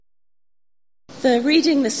The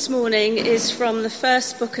reading this morning is from the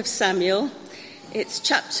first book of Samuel. It's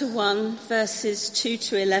chapter 1, verses 2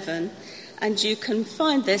 to 11, and you can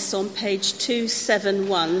find this on page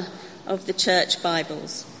 271 of the Church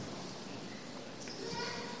Bibles.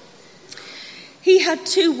 He had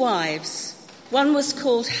 2 wives. One was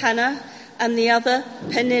called Hannah and the other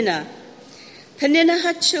Peninnah. Peninnah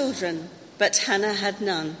had children, but Hannah had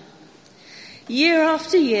none. Year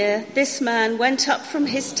after year, this man went up from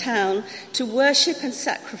his town to worship and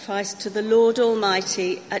sacrifice to the Lord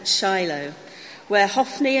Almighty at Shiloh, where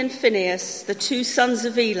Hophni and Phinehas, the 2 sons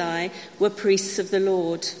of Eli, were priests of the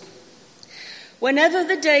Lord. Whenever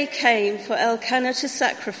the day came for Elkanah to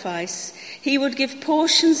sacrifice, he would give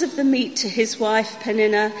portions of the meat to his wife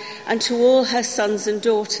Peninnah and to all her sons and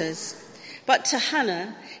daughters. But to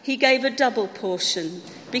Hannah he gave a double portion,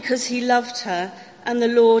 because he loved her, and the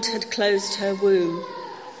Lord had closed her womb.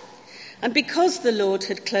 And because the Lord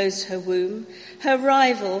had closed her womb, her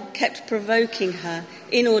rival kept provoking her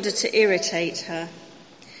in order to irritate her.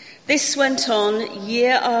 This went on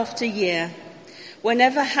year after year.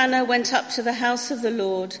 Whenever Hannah went up to the house of the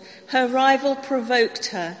Lord, her rival provoked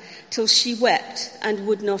her till she wept and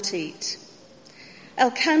would not eat.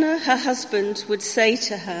 Elkanah, her husband, would say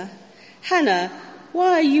to her, "Hannah,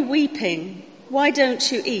 why are you weeping? Why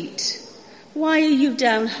don't you eat? Why are you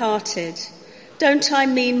downhearted? Don't I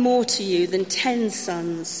mean more to you than 10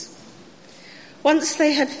 sons?" Once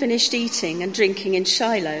they had finished eating and drinking in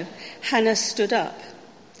Shiloh, Hannah stood up.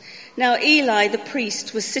 Now Eli the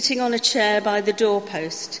priest was sitting on a chair by the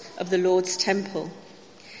doorpost of the Lord's temple.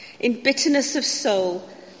 In bitterness of soul,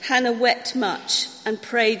 Hannah wept much and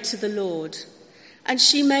prayed to the Lord. And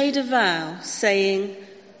she made a vow, saying,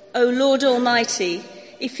 "O Lord Almighty,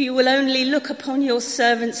 if you will only look upon your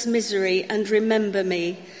servant's misery and remember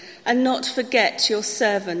me, and not forget your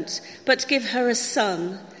servant, but give her a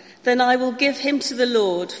son, then I will give him to the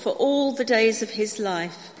Lord for all the days of his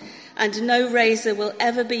life, and no razor will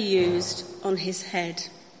ever be used on his head."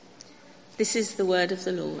 This is the word of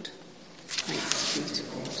the Lord. Thanks be to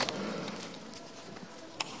God.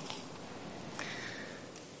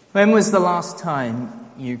 When was the last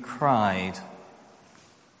time you cried?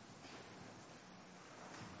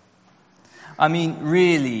 I mean,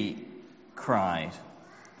 really cried.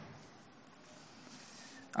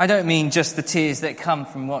 I don't mean just the tears that come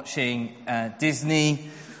from watching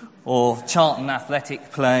Disney or Charlton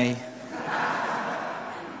Athletic play.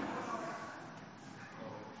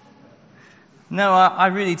 No, I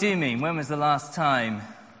really do mean, when was the last time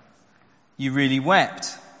you really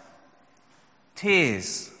wept?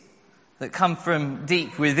 Tears that come from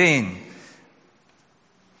deep within.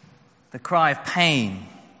 The cry of pain.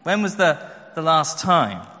 When was the last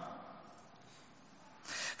time?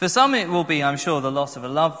 For some it will be, I'm sure, the loss of a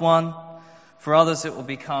loved one. For others it will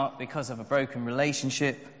be because of a broken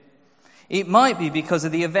relationship. It might be because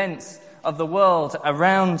of the events of the world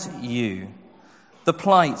around you, the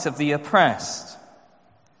plight of the oppressed.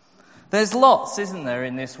 There's lots, isn't there,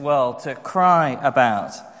 in this world to cry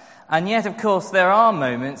about. And yet, of course, there are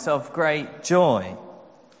moments of great joy.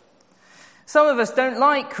 Some of us don't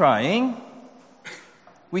like crying.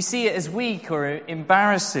 We see it as weak or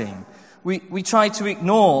embarrassing. We try to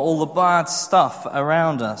ignore all the bad stuff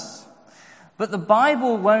around us. But the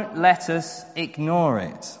Bible won't let us ignore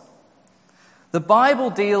it. The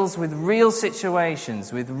Bible deals with real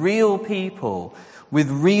situations, with real people, with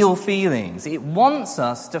real feelings. It wants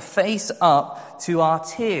us to face up to our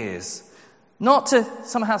tears, not to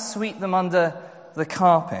somehow sweep them under the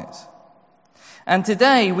carpet. And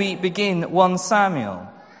today we begin 1 Samuel.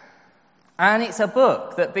 And it's a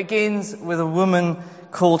book that begins with a woman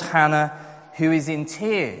called Hannah who is in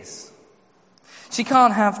tears. She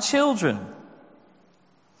can't have children.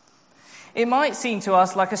 It might seem to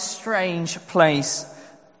us like a strange place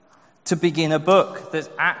to begin a book that's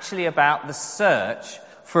actually about the search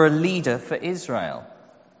for a leader for Israel.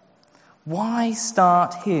 Why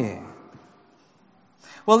start here?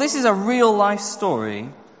 Well, this is a real life story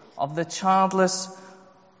of the childless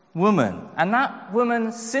woman. And that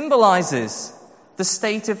woman symbolizes the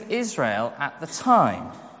state of Israel at the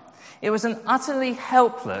time. It was an utterly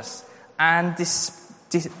helpless and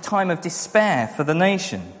time of despair for the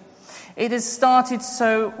nation. It has started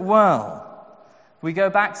so well. We go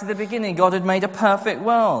back to the beginning. God had made a perfect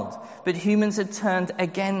world, but humans had turned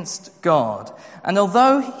against God. And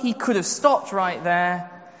although he could have stopped right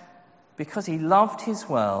there, because he loved his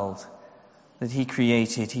world that he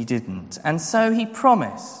created, he didn't. And so he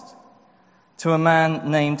promised to a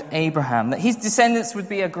man named Abraham that his descendants would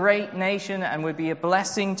be a great nation and would be a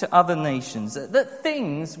blessing to other nations, that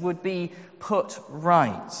things would be put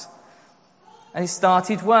right. And it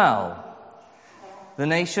started well. the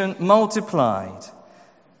nation multiplied.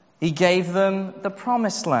 He gave them the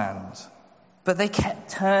promised land, but they kept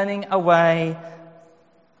turning away.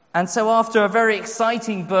 And so after a very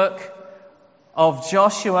exciting book of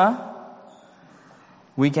Joshua,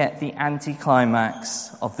 we get the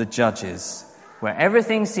anticlimax of the Judges, where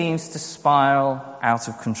everything seems to spiral out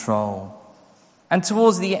of control. And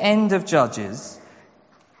towards the end of Judges,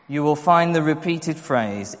 you will find the repeated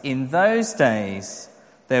phrase, "In those days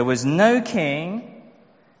there was no king,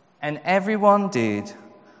 and everyone did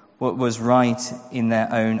what was right in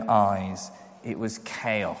their own eyes." It was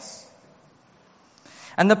chaos.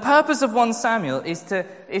 And the purpose of 1 Samuel is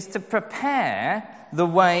to prepare the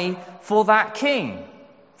way for that king,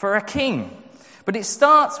 for a king. But it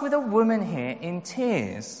starts with a woman here in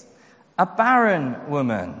tears, a barren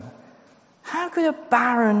woman. How could a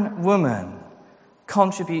barren woman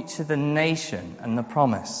contribute to the nation and the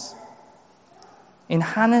promise? In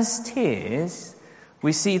Hannah's tears,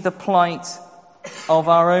 we see the plight of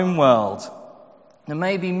our own world. There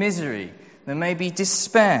may be misery, there may be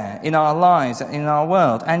despair in our lives, in our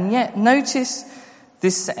world. And yet, notice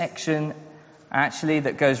this section actually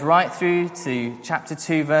that goes right through to chapter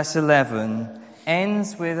 2, verse 11,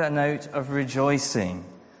 ends with a note of rejoicing.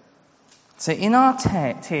 So in our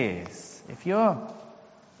tears, if you're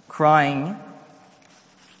crying,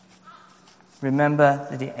 remember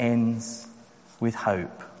that it ends with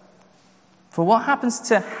hope. For what happens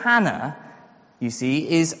to Hannah, you see,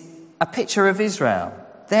 is a picture of Israel.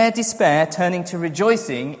 Their despair turning to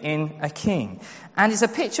rejoicing in a king. And it's a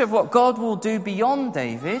picture of what God will do beyond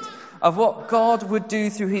David, of what God would do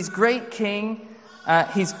through his great king,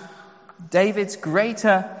 David's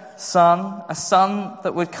greater son, a son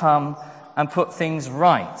that would come and put things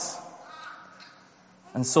right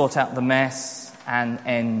and sort out the mess and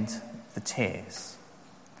end the tears.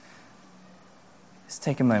 Let's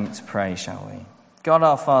take a moment to pray, shall we? God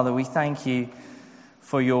our Father, we thank you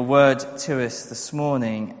for your word to us this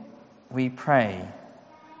morning. We pray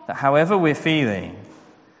that however we're feeling,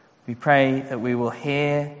 we pray that we will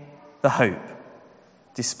hear the hope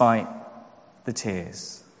despite the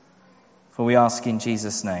tears. For we ask in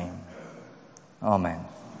Jesus' name. Amen.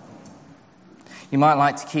 You might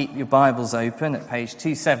like to keep your Bibles open at page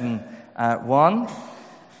 271,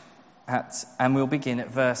 and we'll begin at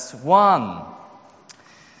verse 1.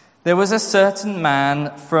 There was a certain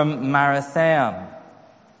man from Marathaim.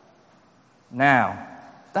 Now,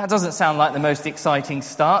 that doesn't sound like the most exciting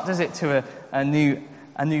start, does it, to a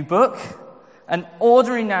new book? An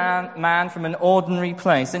ordinary man from an ordinary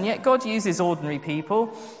place. And yet God uses ordinary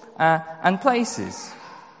people and places.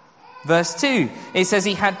 Verse 2, it says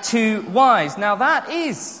he had 2 wives. Now that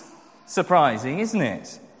is surprising, isn't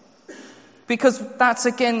it? Because that's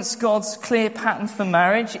against God's clear pattern for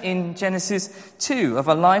marriage in Genesis 2, of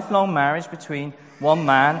a lifelong marriage between one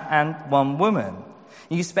man and one woman.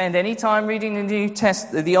 You spend any time reading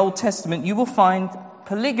the Old Testament, you will find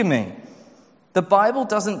polygamy. The Bible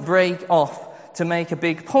doesn't break off to make a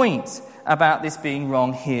big point about this being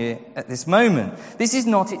wrong here at this moment. This is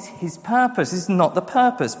not his purpose. This is not the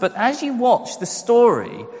purpose. But as you watch the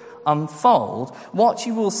story unfold, what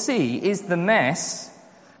you will see is the mess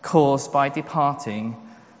caused by departing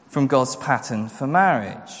from God's pattern for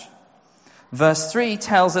marriage. Verse 3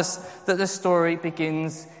 tells us that the story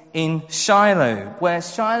begins in Shiloh, where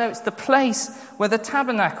Shiloh is the place where the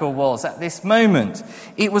tabernacle was at this moment.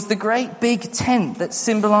 It was the great big tent that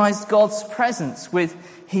symbolized God's presence with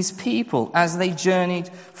his people as they journeyed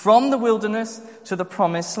from the wilderness to the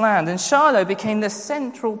promised land. And Shiloh became the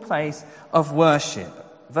central place of worship.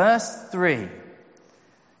 Verse 3.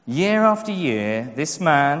 Year after year, this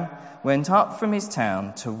man went up from his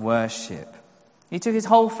town to worship. He took his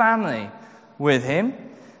whole family with him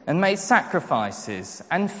and made sacrifices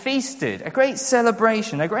and feasted, a great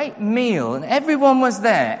celebration, a great meal, and everyone was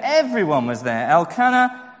there. Everyone was there.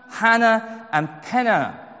 Elkanah, Hannah, and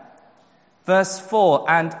Peninnah. Verse 4,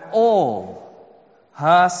 and all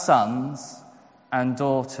her sons and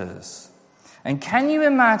daughters. And can you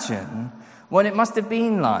imagine what it must have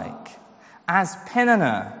been like as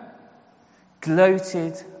Peninnah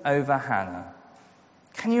gloated over Hannah?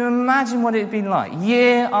 Can you imagine what it had been like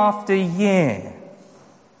year after year?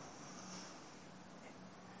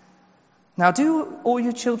 Now, do all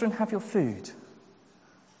your children have your food?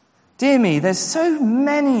 Dear me, there's so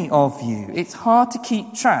many of you, it's hard to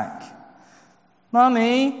keep track.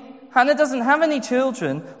 Mummy, Hannah doesn't have any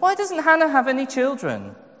children. Why doesn't Hannah have any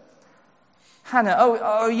children? Hannah,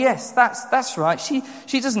 oh yes, that's right.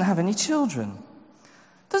 She doesn't have any children.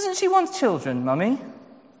 Doesn't she want children, Mummy?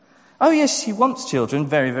 Oh yes, she wants children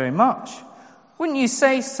very, very much. Wouldn't you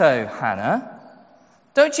say so, Hannah?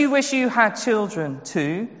 Don't you wish you had children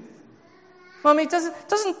too? Mummy,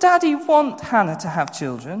 doesn't Daddy want Hannah to have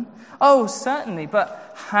children? Oh, certainly,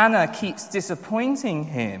 but Hannah keeps disappointing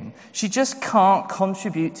him. She just can't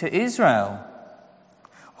contribute to Israel.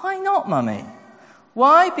 Why not, Mummy?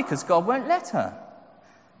 Why? Because God won't let her.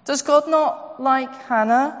 Does God not like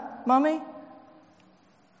Hannah, Mummy?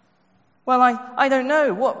 Well, I don't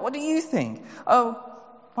know. What do you think? Oh,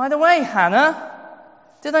 by the way, Hannah,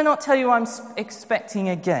 did I not tell you I'm expecting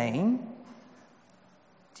again?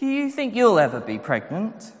 Do you think you'll ever be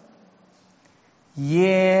pregnant?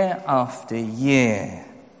 Year after year,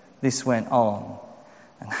 this went on.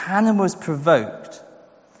 And Hannah was provoked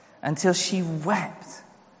until she wept.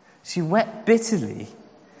 She wept bitterly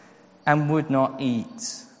and would not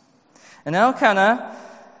eat. And Elkanah,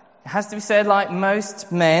 it has to be said, like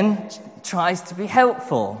most men, tries to be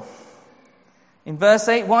helpful. In verse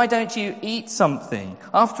 8, why don't you eat something?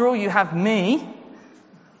 After all, you have me.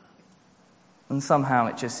 And somehow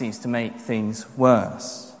it just seems to make things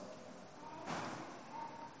worse.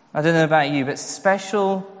 I don't know about you, but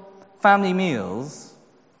special family meals,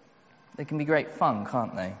 they can be great fun,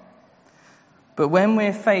 can't they? But when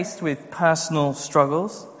we're faced with personal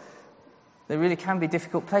struggles, they really can be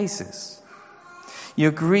difficult places.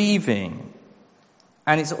 You're grieving,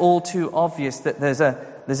 and it's all too obvious that there's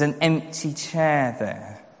an empty chair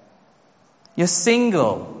there. You're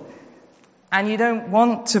single, and you don't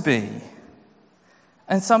want to be.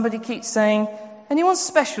 And somebody keeps saying, anyone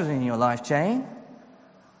special in your life, Jane?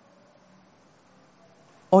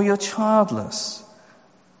 Or you're childless,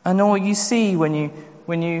 and all you see when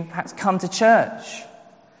you perhaps come to church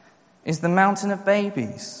is the mountain of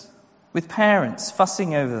babies with parents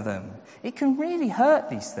fussing over them. It can really hurt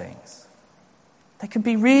these things. They can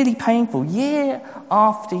be really painful year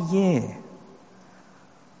after year.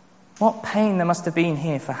 What pain there must have been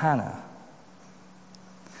here for Hannah.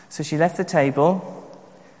 So she left the table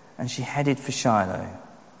and she headed for Shiloh.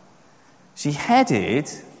 She headed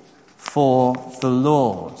for the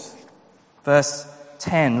Lord. Verse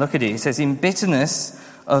 10, look at it. It says, in bitterness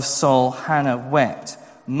of soul, Hannah wept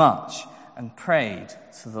much and prayed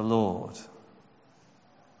to the Lord.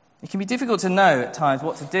 It can be difficult to know at times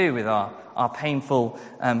what to do with our painful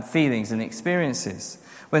feelings and experiences.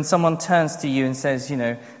 When someone turns to you and says,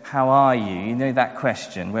 how are you? You know that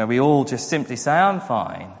question where we all just simply say, I'm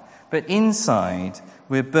fine. But inside,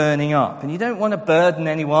 we're burning up. And you don't want to burden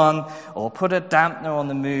anyone or put a dampener on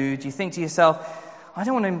the mood. You think to yourself, I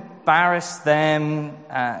don't want to embarrass them.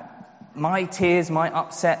 My tears might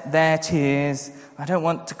upset their tears. I don't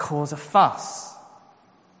want to cause a fuss.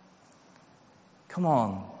 Come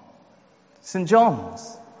on. St.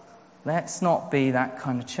 John's, let's not be that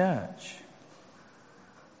kind of church.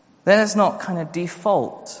 Let's not kind of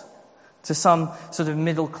default to some sort of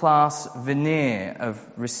middle-class veneer of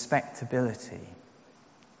respectability.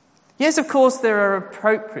 Yes, of course, there are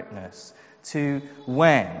appropriateness to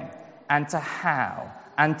when and to how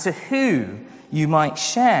and to who you might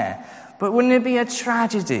share. But wouldn't it be a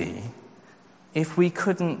tragedy if we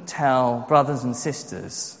couldn't tell brothers and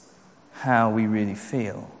sisters how we really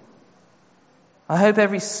feel? I hope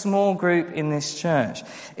every small group in this church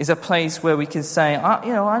is a place where we can say,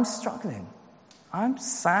 I'm struggling. I'm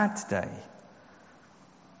sad today.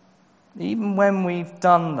 Even when we've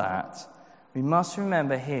done that, we must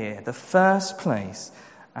remember here, the first place,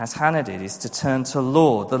 as Hannah did, is to turn to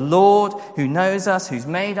Lord. The Lord who knows us, who's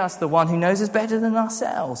made us, the one who knows us better than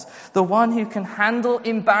ourselves, the one who can handle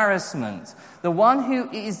embarrassment, the one who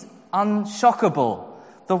is unshockable,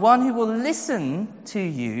 the one who will listen to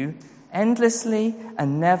you endlessly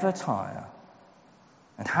and never tire.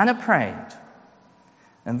 And Hannah prayed.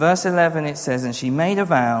 In verse 11 it says, and she made a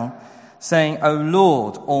vow, saying, O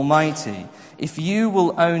Lord Almighty, if you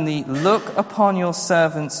will only look upon your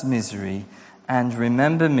servant's misery and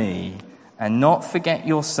remember me, and not forget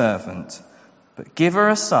your servant, but give her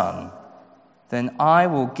a son, then I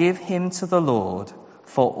will give him to the Lord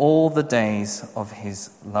for all the days of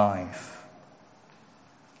his life.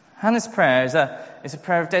 Hannah's prayer is a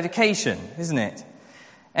prayer of dedication, isn't it?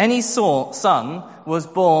 Any son was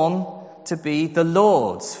born to be the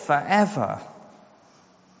Lord's forever.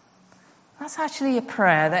 That's actually a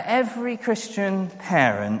prayer that every Christian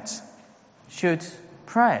parent should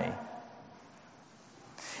pray.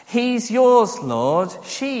 He's yours, Lord.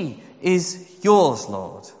 She is yours,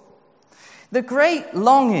 Lord. The great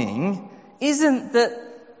longing isn't that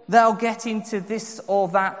they'll get into this or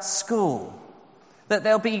that school, that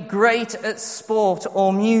they'll be great at sport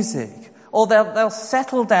or music, or they'll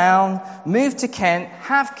settle down, move to Kent,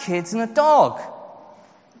 have kids and a dog.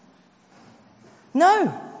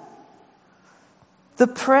 No. The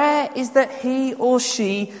prayer is that he or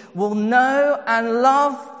she will know and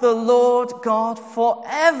love the Lord God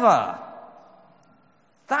forever.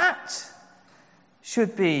 That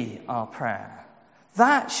should be our prayer.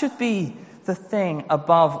 That should be the thing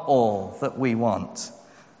above all that we want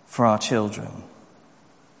for our children.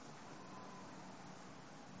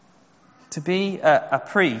 To be a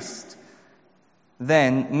priest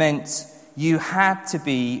then meant you had to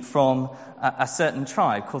be from a certain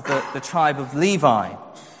tribe called the tribe of Levi.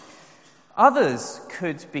 Others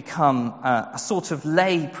could become a sort of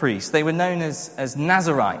lay priest. They were known as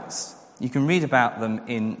Nazarites. You can read about them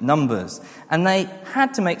in Numbers. And they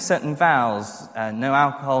had to make certain vows. No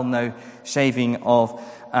alcohol, no shaving of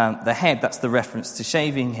the head. That's the reference to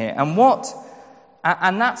shaving here. And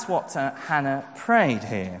that's what Hannah prayed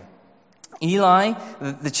here. Eli,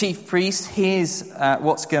 the chief priest, hears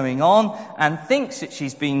what's going on and thinks that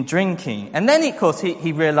she's been drinking. And then, of course,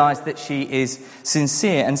 he realized that she is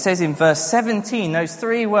sincere and says in verse 17, those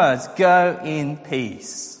 3 words, go in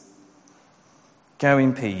peace. Go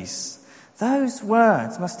in peace. Those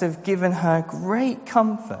words must have given her great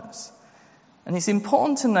comfort. And it's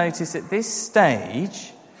important to notice at this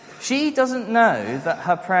stage, she doesn't know that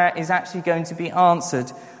her prayer is actually going to be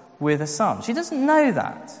answered with a son. She doesn't know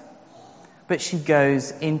that. But she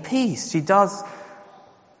goes in peace. She does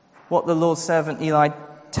what the Lord's servant Eli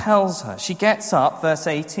tells her. She gets up, verse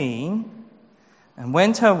 18, and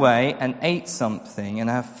went her way and ate something, and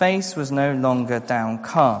her face was no longer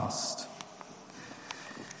downcast.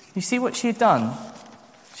 You see what she had done?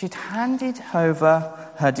 She'd handed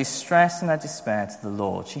over her distress and her despair to the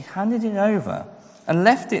Lord. She handed it over and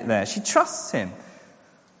left it there. She trusts him.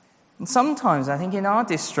 And sometimes, I think, in our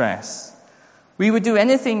distress, we would do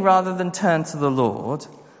anything rather than turn to the Lord.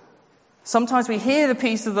 Sometimes we hear the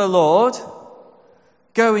peace of the Lord,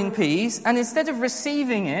 go in peace, and instead of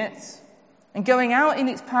receiving it and going out in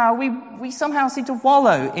its power, we somehow seem to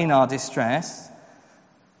wallow in our distress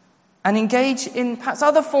and engage in perhaps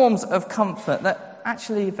other forms of comfort that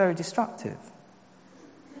actually are very destructive.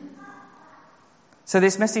 So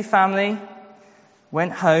this messy family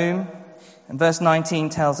went home, and verse 19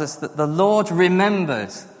 tells us that the Lord remembered.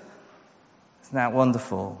 Isn't that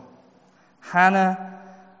wonderful? Hannah,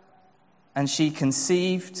 and she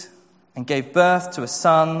conceived and gave birth to a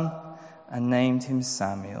son and named him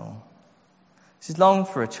Samuel. She's longed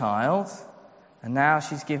for a child, and now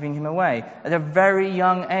she's giving him away at a very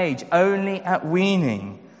young age, only at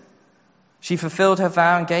weaning. She fulfilled her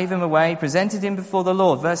vow and gave him away, presented him before the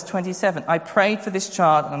Lord. Verse 27, I prayed for this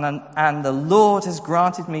child, and the Lord has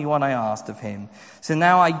granted me what I asked of him. So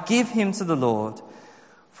now I give him to the Lord.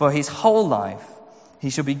 For his whole life he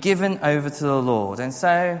shall be given over to the Lord. And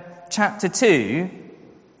so chapter 2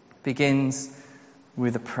 begins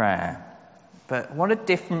with a prayer. But what a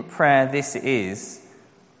different prayer this is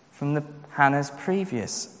from Hannah's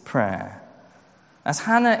previous prayer. As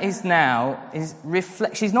Hannah is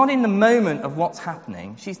she's not in the moment of what's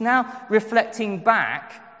happening. She's now reflecting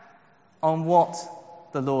back on what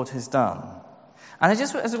the Lord has done. And I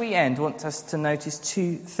just, as we end, want us to notice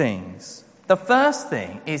 2 things. The first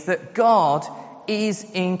thing is that God is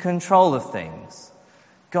in control of things.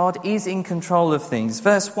 God is in control of things.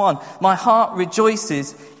 Verse 1, my heart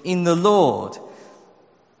rejoices in the Lord.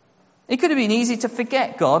 It could have been easy to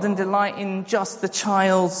forget God and delight in just the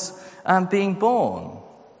child's being born.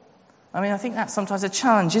 I mean, I think that's sometimes a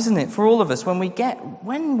challenge, isn't it, for all of us? When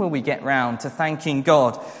will we get round to thanking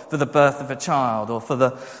God for the birth of a child, or for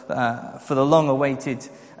the long-awaited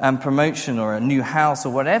promotion, or a new house,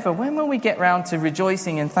 or whatever? When will we get round to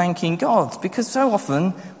rejoicing and thanking God? Because so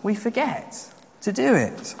often we forget to do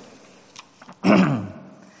it.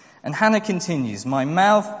 And Hannah continues, my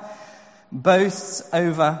mouth boasts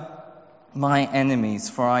over my enemies,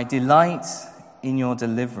 for I delight in your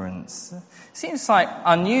deliverance. Seems like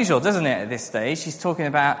unusual, doesn't it, at this stage? She's talking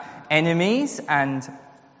about enemies and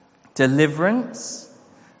deliverance.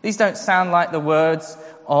 These don't sound like the words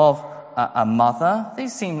of a mother.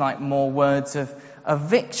 These seem like more words of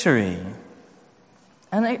victory.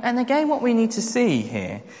 And again, what we need to see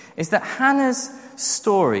here is that Hannah's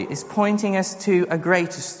story is pointing us to a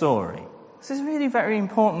greater story. This is really very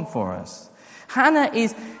important for us. Hannah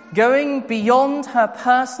is going beyond her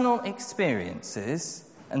personal experiences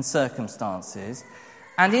and circumstances,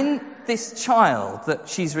 and in this child that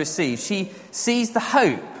she's received, she sees the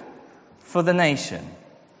hope for the nation.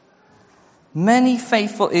 Many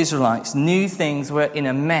faithful Israelites knew things were in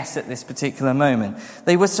a mess at this particular moment.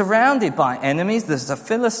 They were surrounded by enemies, there's the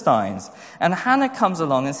Philistines, and Hannah comes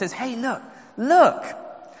along and says, hey, look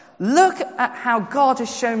at how God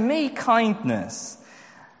has shown me kindness,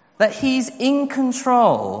 that he's in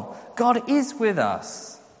control. God is with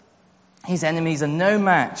us. His enemies are no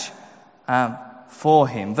match for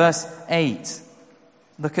him. Verse 8.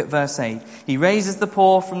 Look at verse 8. He raises the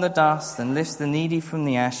poor from the dust and lifts the needy from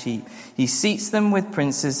the ash heap. He seats them with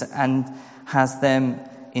princes and has them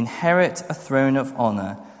inherit a throne of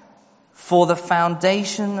honor. For the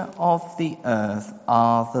foundation of the earth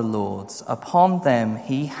are the Lord's. Upon them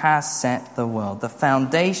he has set the world. The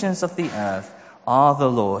foundations of the earth are the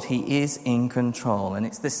Lord. He is in control. And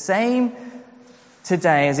it's the same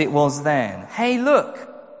today as it was then. Hey, look.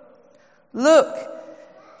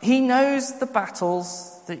 He knows the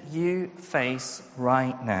battles that you face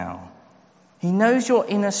right now. He knows your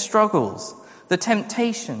inner struggles, the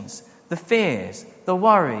temptations, the fears, the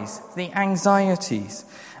worries, the anxieties.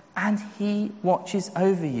 And he watches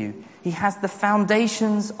over you. He has the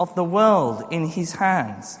foundations of the world in his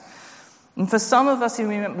hands. And for some of us,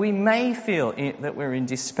 we may feel that we're in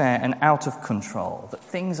despair and out of control, that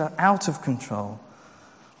things are out of control.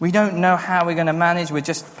 We don't know how we're going to manage. We're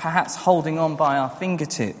just perhaps holding on by our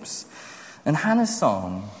fingertips. And Hannah's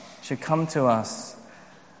song should come to us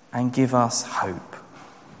and give us hope.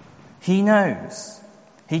 He knows.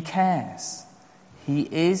 He cares. He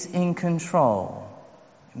is in control.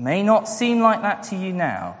 It may not seem like that to you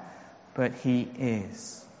now, but he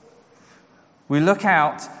is. We look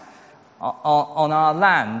out on our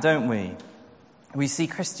land, don't we? We see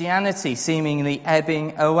Christianity seemingly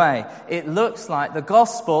ebbing away. It looks like the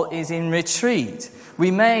gospel is in retreat.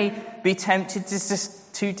 We may be tempted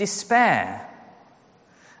to despair.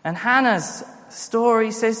 And Hannah's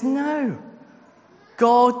story says, no,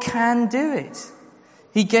 God can do it.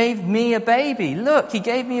 He gave me a baby. Look, he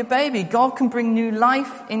gave me a baby. God can bring new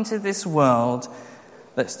life into this world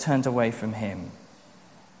that's turned away from him.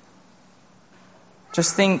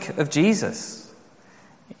 Just think of Jesus.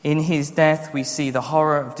 In his death, we see the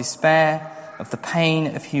horror of despair, of the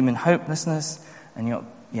pain of human hopelessness, and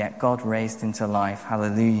yet God raised him to life.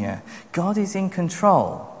 Hallelujah. God is in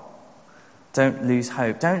control. Don't lose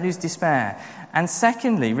hope. Don't lose despair. And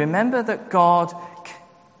secondly, remember that God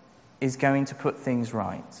is going to put things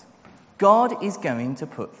right. God is going to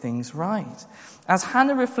put things right. As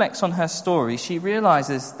Hannah reflects on her story, she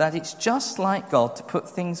realizes that it's just like God to put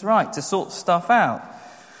things right, to sort stuff out.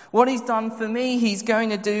 What he's done for me, he's going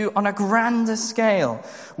to do on a grander scale.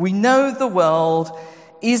 We know the world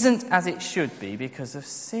isn't as it should be because of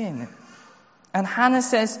sin. And Hannah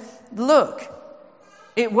says, look,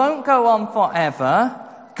 it won't go on forever.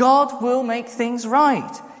 God will make things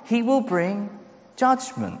right. He will bring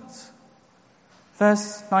judgment.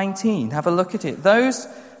 Verse 19, have a look at it. Those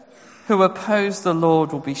who oppose the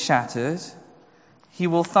Lord will be shattered. He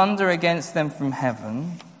will thunder against them from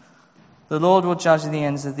heaven. The Lord will judge the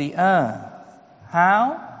ends of the earth.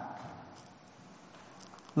 How?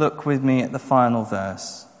 Look with me at the final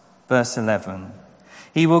verse, verse 11.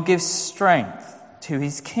 He will give strength to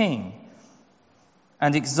his king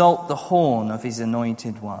and exalt the horn of his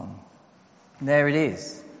anointed one. There it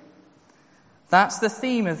is. That's the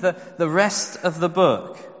theme of the rest of the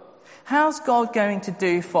book. How's God going to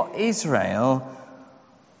do for Israel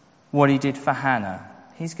what he did for Hannah?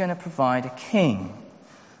 He's going to provide a king.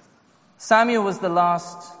 Samuel was the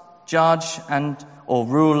last judge or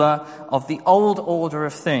ruler of the old order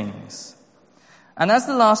of things. And as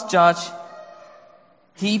the last judge,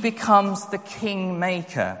 he becomes the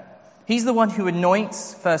kingmaker. He's the one who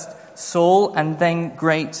anoints first Saul and then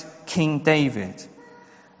great King David.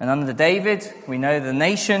 And under David, we know the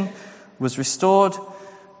nation was restored.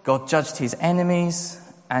 God judged his enemies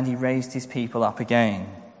and he raised his people up again.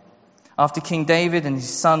 After King David and his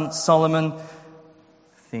son Solomon,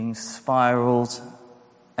 things spiraled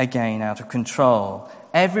again out of control.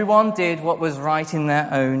 Everyone did what was right in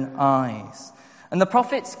their own eyes. And the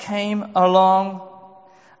prophets came along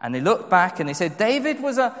and they looked back and they said, David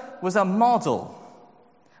was a model.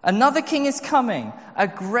 Another king is coming, a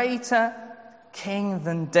greater king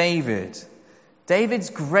than David. David's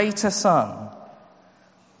greater son.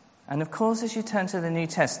 And of course, as you turn to the New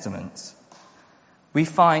Testament, we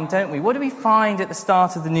find, don't we? What do we find at the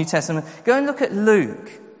start of the New Testament? Go and look at Luke.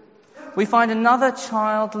 We find another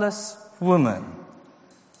childless woman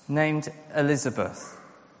named Elizabeth,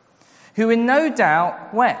 who in no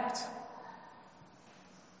doubt wept.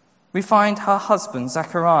 We find her husband,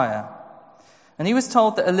 Zechariah, and he was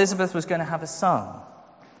told that Elizabeth was going to have a son.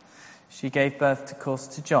 She gave birth, of course,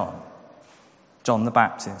 to John the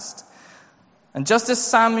Baptist. And just as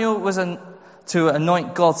Samuel was to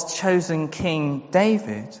anoint God's chosen king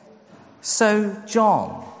David, so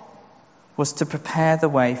John was to prepare the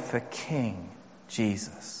way for King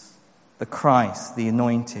Jesus, the Christ, the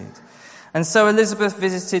anointed. And so Elizabeth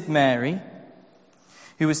visited Mary,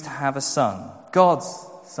 who was to have a son, God's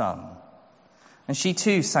son. And she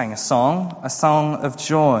too sang a song of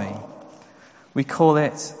joy. We call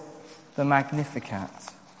it the Magnificat.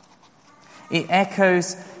 It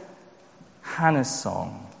echoes Hannah's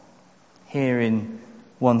song here in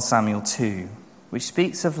 1 Samuel 2, which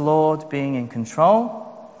speaks of Lord being in control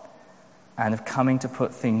and of coming to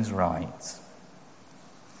put things right.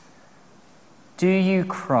 Do you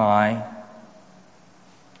cry?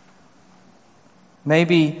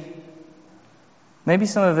 Maybe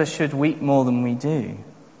some of us should weep more than we do.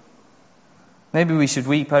 Maybe we should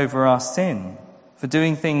weep over our sin for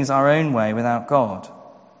doing things our own way without God.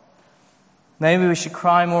 Maybe we should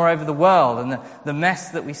cry more over the world and the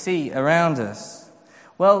mess that we see around us.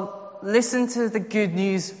 Well, listen to the good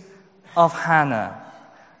news of Hannah.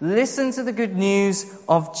 Listen to the good news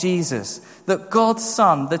of Jesus, that God's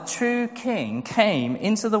Son, the true King, came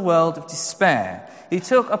into the world of despair. He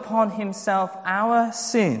took upon himself our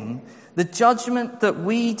sin, the judgment that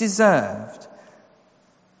we deserved,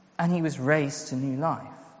 and he was raised to new life.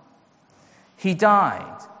 He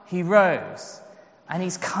died, he rose, and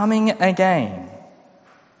he's coming again.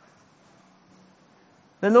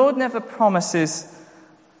 The Lord never promises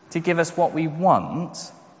to give us what we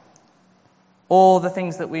want or the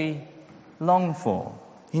things that we long for.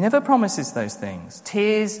 He never promises those things.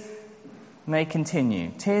 Tears may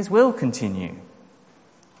continue. Tears will continue.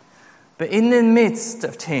 But in the midst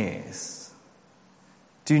of tears,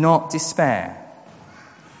 do not despair.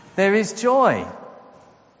 There is joy.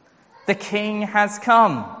 The King has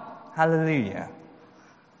come. Hallelujah.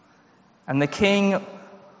 And the King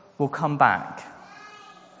will come back.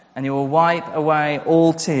 And he will wipe away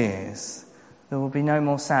all tears. There will be no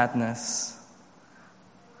more sadness.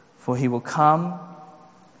 For he will come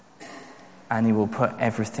and he will put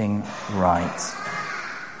everything right.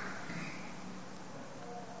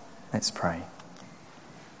 Let's pray.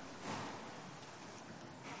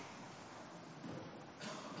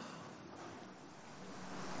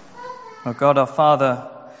 Oh God, our Father,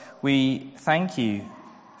 we thank you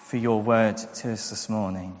for your word to us this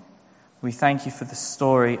morning. We thank you for the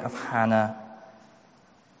story of Hannah.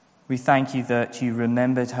 We thank you that you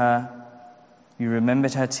remembered her. You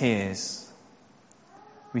remembered her tears.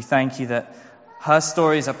 We thank you that her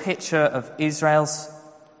story is a picture of Israel's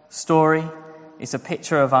story. It's a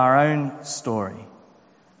picture of our own story.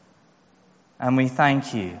 And we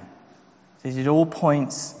thank you that it all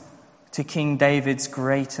points to King David's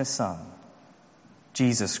greater son,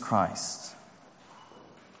 Jesus Christ.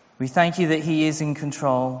 We thank you that he is in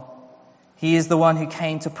control. He is the one who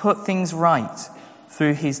came to put things right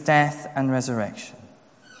through his death and resurrection.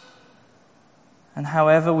 And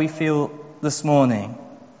however we feel this morning,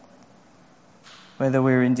 whether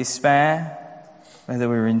we're in despair, whether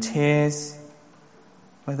we're in tears,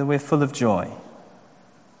 whether we're full of joy,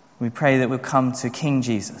 we pray that we'll come to King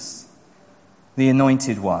Jesus, the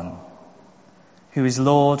Anointed One, who is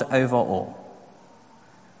Lord over all.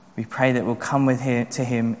 We pray that we'll come to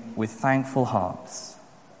him with thankful hearts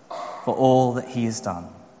for all that he has done.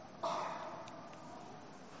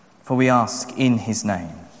 For we ask in his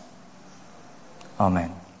name.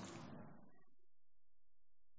 Amen.